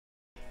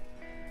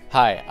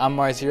Hi, I'm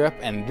Mars Europe,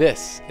 and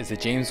this is the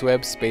James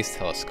Webb Space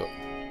Telescope.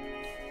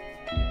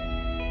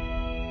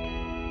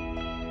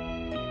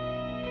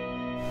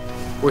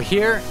 We're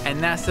here at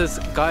NASA's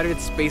Goddard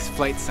Space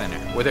Flight Center,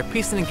 where they're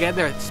piecing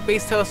together a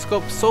space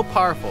telescope so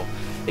powerful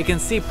it can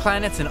see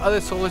planets in other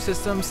solar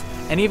systems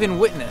and even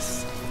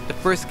witness the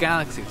first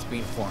galaxies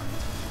being formed.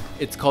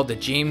 It's called the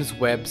James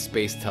Webb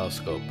Space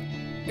Telescope.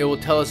 It will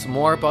tell us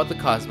more about the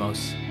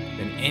cosmos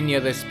than any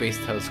other space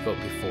telescope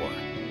before.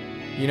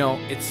 You know,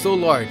 it's so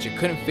large it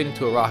couldn't fit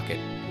into a rocket,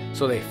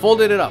 so they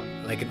folded it up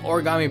like an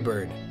origami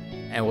bird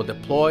and will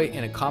deploy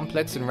in a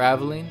complex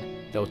unraveling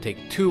that will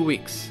take 2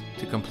 weeks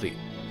to complete.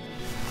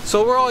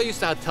 So we're all used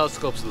to how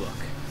telescopes look.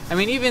 I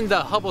mean, even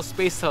the Hubble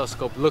Space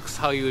Telescope looks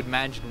how you would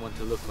imagine one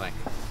to look like.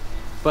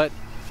 But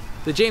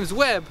the James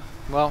Webb,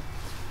 well,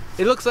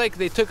 it looks like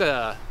they took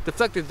a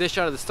deflector dish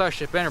out of the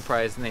Starship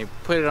Enterprise and they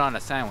put it on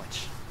a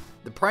sandwich.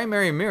 The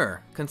primary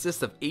mirror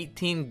consists of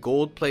 18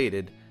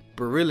 gold-plated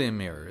beryllium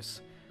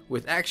mirrors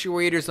with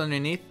actuators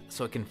underneath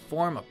so it can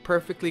form a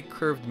perfectly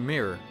curved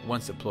mirror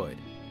once deployed.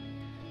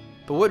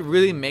 But what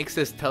really makes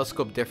this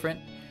telescope different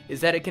is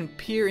that it can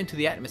peer into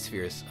the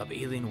atmospheres of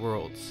alien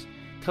worlds,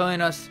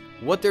 telling us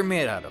what they're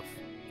made out of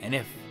and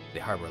if they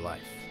harbor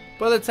life.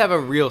 But let's have a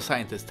real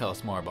scientist tell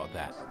us more about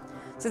that.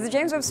 So the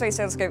James Webb Space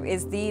Telescope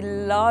is the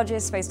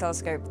largest space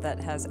telescope that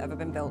has ever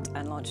been built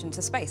and launched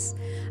into space.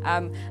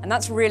 And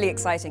that's really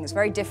exciting. It's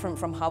very different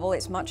from Hubble.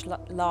 It's much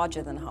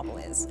larger than Hubble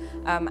is.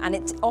 And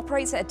it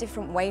operates at a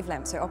different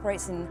wavelength. So it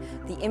operates in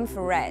the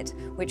infrared,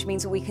 which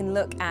means that we can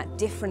look at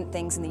different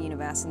things in the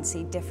universe and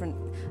see different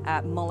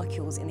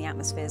molecules in the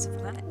atmospheres of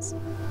planets.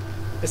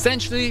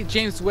 Essentially,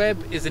 James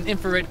Webb is an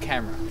infrared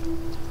camera.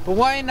 But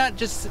why not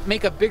just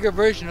make a bigger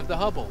version of the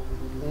Hubble?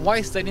 Why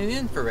study the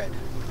infrared?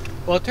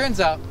 Well, it turns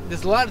out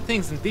there's a lot of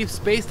things in deep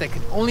space that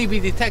can only be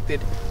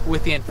detected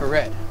with the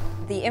infrared.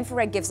 The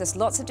infrared gives us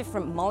lots of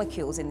different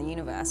molecules in the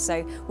universe.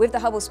 So with the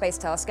Hubble Space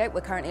Telescope,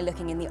 we're currently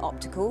looking in the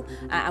optical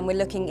and we're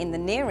looking in the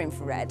near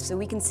infrared. So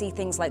we can see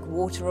things like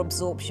water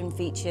absorption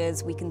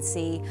features, we can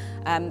see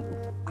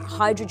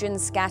hydrogen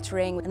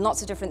scattering and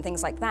lots of different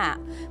things like that.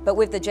 But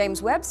with the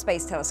James Webb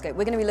Space Telescope,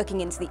 we're going to be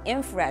looking into the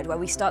infrared where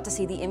we start to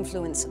see the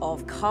influence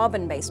of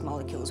carbon-based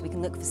molecules. We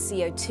can look for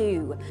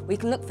CO2, we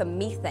can look for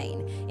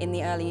methane in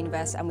the early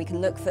universe, and we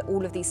can look for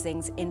all of these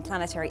things in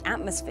planetary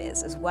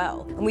atmospheres as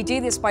well. And we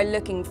do this by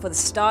looking for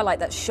the starlight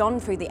that shone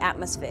through the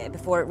atmosphere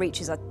before it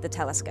reaches the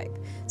telescope.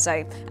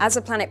 So as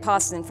a planet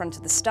passes in front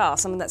of the star,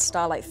 some of that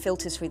starlight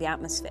filters through the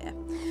atmosphere.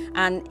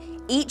 And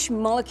each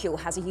molecule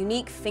has a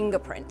unique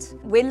fingerprint.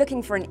 We're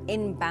looking for an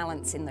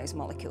imbalance in those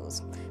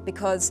molecules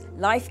because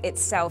life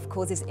itself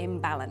causes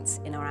imbalance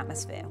in our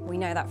atmosphere. We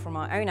know that from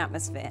our own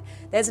atmosphere.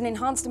 There's an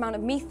enhanced amount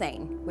of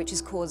methane, which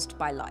is caused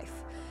by life.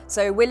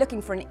 So we're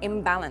looking for an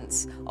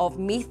imbalance of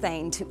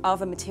methane to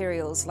other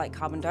materials like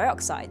carbon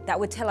dioxide. That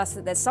would tell us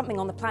that there's something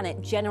on the planet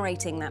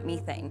generating that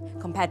methane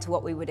compared to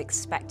what we would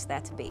expect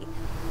there to be.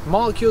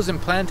 Molecules in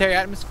planetary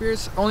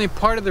atmospheres are only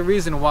part of the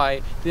reason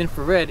why the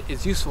infrared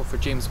is useful for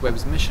James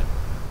Webb's mission.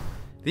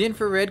 The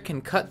infrared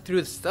can cut through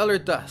the stellar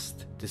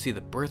dust to see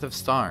the birth of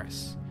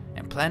stars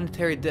and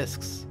planetary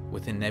disks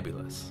within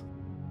nebulas.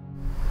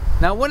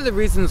 Now, one of the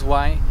reasons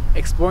why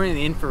exploring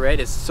the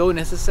infrared is so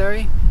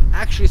necessary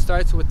actually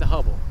starts with the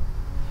Hubble.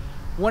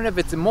 One of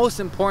its most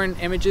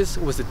important images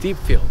was the deep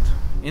field.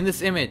 In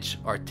this image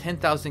are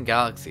 10,000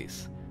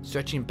 galaxies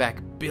stretching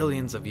back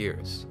billions of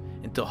years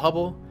until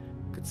Hubble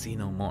could see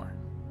no more.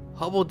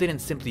 Hubble didn't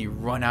simply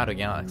run out of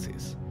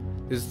galaxies.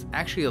 There's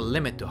actually a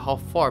limit to how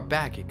far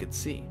back it could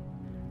see.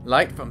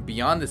 Light from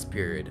beyond this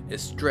period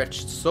is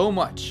stretched so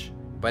much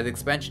by the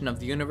expansion of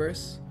the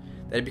universe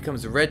that it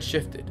becomes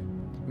redshifted,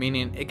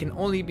 meaning it can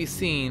only be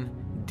seen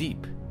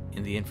deep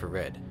in the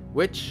infrared,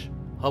 which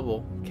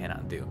Hubble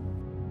cannot do.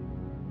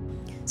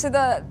 So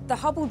the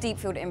Hubble Deep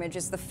Field image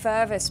is the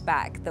furthest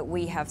back that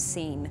we have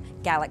seen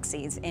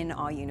galaxies in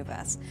our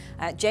universe.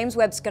 James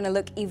Webb's going to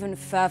look even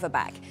further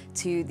back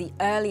to the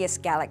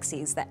earliest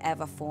galaxies that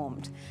ever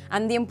formed.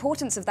 And the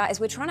importance of that is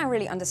we're trying to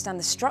really understand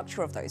the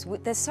structure of those.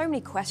 There's so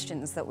many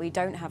questions that we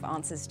don't have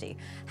answers to.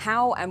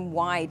 How and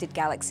why did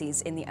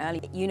galaxies in the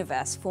early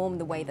universe form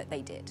the way that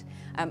they did?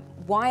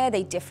 Why are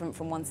they different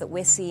from ones that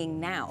we're seeing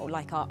now,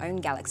 like our own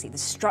galaxy? The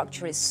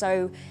structure is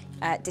so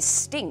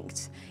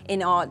distinct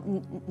in our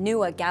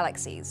newer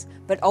galaxies,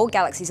 but old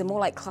galaxies are more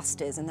like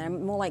clusters and they're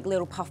more like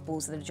little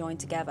puffballs that are joined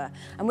together.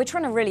 And we're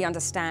trying to really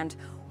understand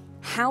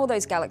how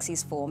those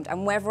galaxies formed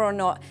and whether or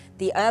not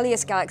the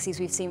earliest galaxies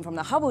we've seen from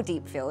the Hubble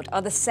Deep Field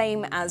are the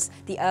same as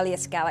the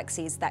earliest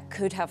galaxies that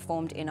could have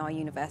formed in our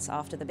universe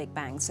after the Big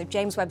Bang. So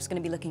James Webb's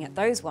going to be looking at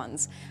those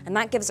ones, and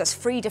that gives us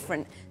 3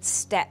 different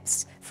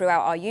steps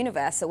throughout our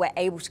universe that we're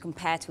able to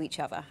compare to each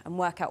other and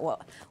work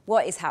out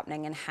what is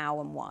happening and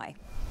how and why.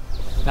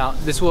 Now,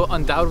 this will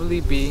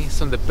undoubtedly be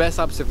some of the best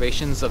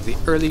observations of the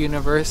early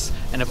universe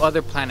and of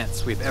other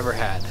planets we've ever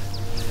had.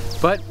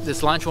 But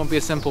this launch won't be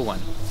a simple one.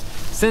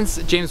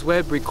 Since James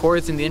Webb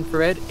records in the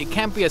infrared, it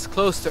can't be as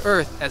close to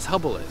Earth as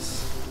Hubble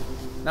is.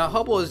 Now,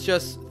 Hubble is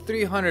just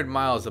 300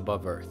 miles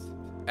above Earth,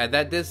 At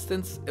that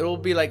distance, it will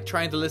be like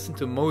trying to listen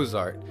to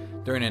Mozart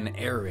during an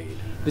air raid.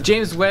 The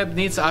James Webb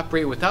needs to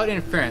operate without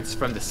interference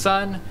from the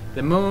sun,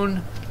 the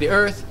moon, the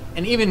earth,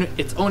 and even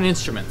its own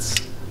instruments.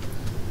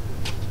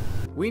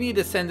 We need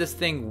to send this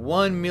thing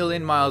 1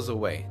 million miles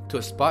away to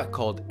a spot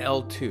called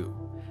L2.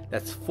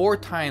 That's 4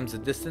 times the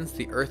distance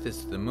the Earth is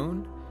to the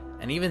moon,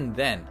 and even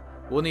then,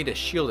 we'll need to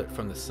shield it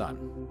from the sun.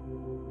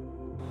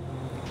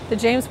 The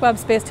James Webb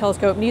Space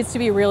Telescope needs to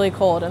be really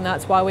cold, and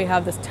that's why we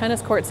have this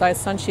tennis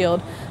court-sized sun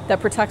shield that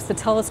protects the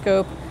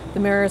telescope, the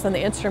mirrors, and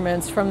the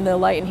instruments from the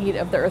light and heat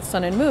of the Earth,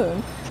 sun, and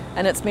moon.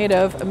 And it's made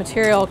of a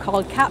material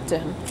called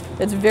Kapton.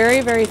 It's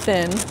very, very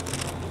thin,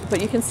 but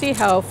you can see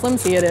how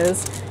flimsy it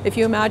is. If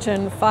you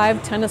imagine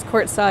 5 tennis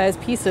court-sized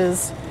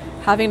pieces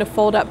having to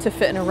fold up to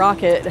fit in a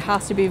rocket, it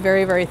has to be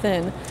very, very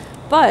thin.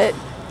 But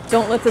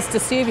don't let this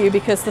deceive you,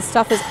 because the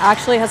stuff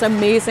actually has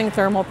amazing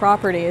thermal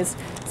properties.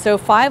 So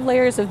 5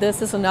 layers of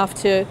this is enough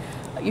to,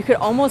 you could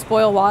almost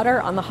boil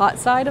water on the hot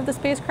side of the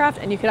spacecraft,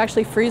 and you could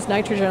actually freeze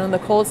nitrogen on the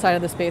cold side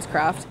of the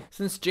spacecraft.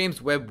 Since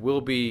James Webb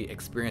will be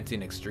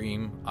experiencing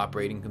extreme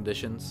operating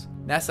conditions,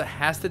 NASA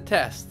has to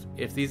test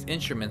if these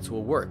instruments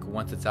will work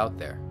once it's out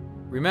there.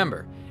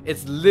 Remember,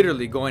 it's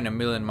literally going 1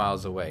 million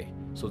miles away,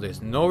 so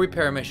there's no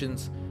repair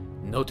missions,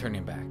 no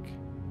turning back.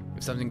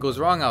 If something goes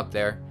wrong out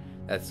there,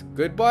 that's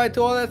goodbye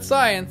to all that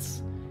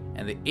science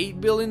and the $8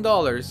 billion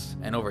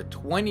and over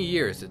 20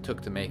 years it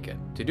took to make it.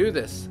 To do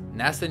this,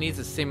 NASA needs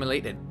to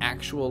simulate an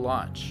actual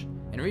launch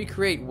and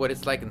recreate what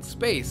it's like in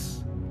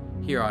space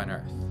here on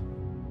Earth.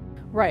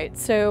 Right,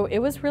 so it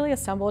was really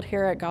assembled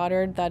here at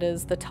Goddard. That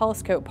is the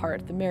telescope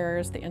part, the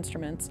mirrors, the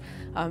instruments,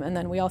 and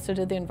then we also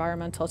did the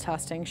environmental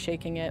testing,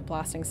 shaking it,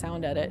 blasting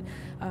sound at it.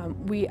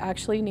 We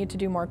actually need to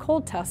do more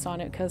cold tests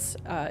on it because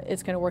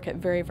it's going to work at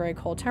very, very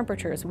cold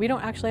temperatures. We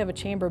don't actually have a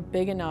chamber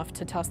big enough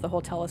to test the whole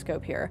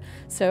telescope here.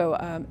 So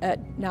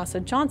at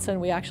NASA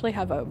Johnson, we actually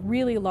have a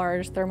really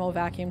large thermal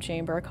vacuum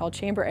chamber called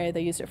Chamber A.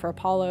 They used it for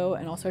Apollo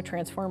and also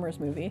Transformers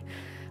movie.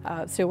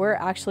 So we're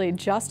actually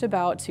just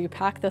about to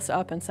pack this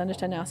up and send it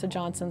to NASA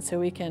Johnson so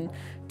we can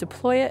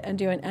deploy it and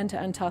do an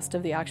end-to-end test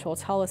of the actual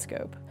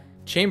telescope.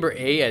 Chamber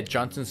A at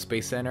Johnson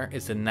Space Center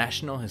is a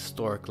National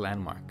Historic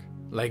Landmark.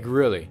 Like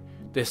really,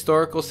 the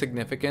historical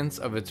significance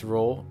of its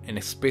role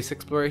in space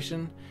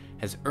exploration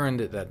has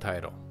earned it that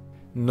title.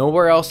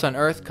 Nowhere else on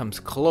Earth comes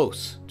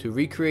close to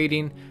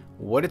recreating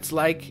what it's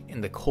like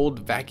in the cold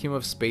vacuum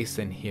of space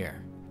than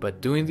here.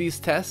 But doing these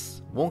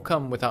tests won't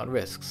come without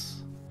risks.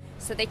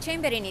 So the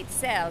chamber in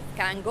itself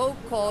can go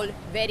cold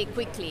very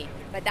quickly,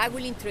 but that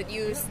will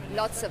introduce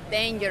lots of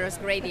dangerous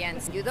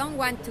gradients. You don't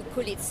want to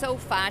cool it so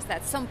fast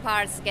that some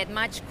parts get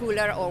much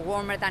cooler or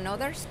warmer than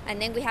others.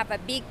 And then we have a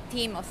big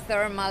team of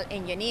thermal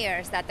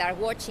engineers that are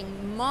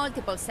watching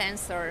multiple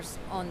sensors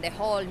on the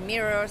whole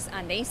mirrors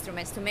and the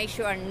instruments to make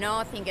sure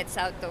nothing gets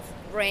out of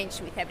range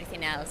with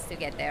everything else to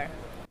get there.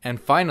 And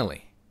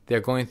finally, they're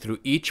going through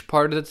each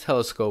part of the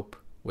telescope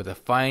with a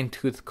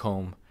fine-tooth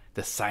comb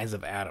the size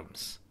of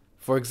atoms.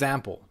 For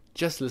example,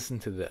 just listen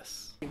to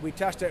this. We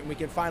test it and we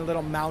can find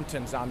little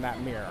mountains on that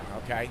mirror,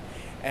 okay?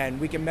 And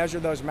we can measure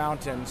those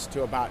mountains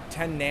to about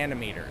 10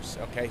 nanometers,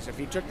 okay? So if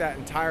you took that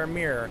entire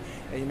mirror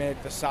and you made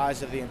it the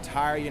size of the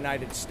entire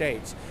United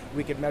States,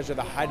 we could measure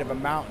the height of a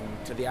mountain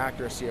to the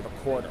accuracy of a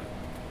quarter.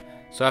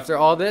 So after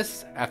all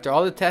this, after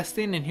all the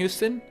testing in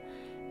Houston,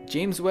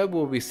 James Webb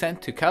will be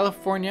sent to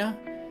California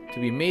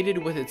to be mated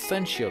with its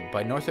sun shield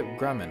by Northrop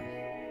Grumman.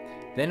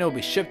 Then it will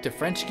be shipped to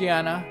French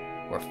Guiana,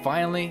 where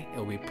finally it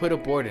will be put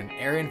aboard an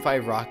Ariane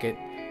 5 rocket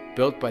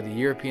built by the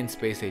European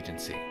Space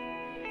Agency.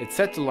 It's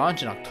set to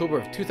launch in October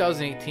of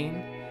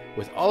 2018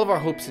 with all of our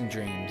hopes and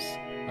dreams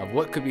of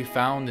what could be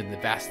found in the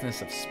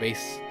vastness of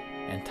space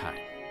and time.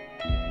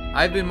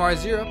 I've been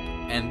Mars Europe,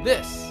 and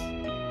this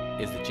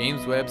is the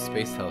James Webb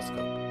Space Telescope.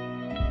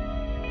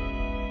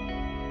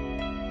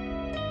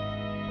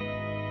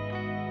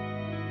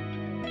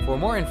 For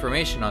more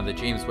information on the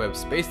James Webb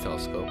Space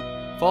Telescope,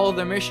 follow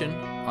their mission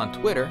on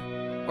Twitter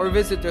or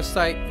visit their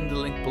site in the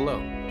link below.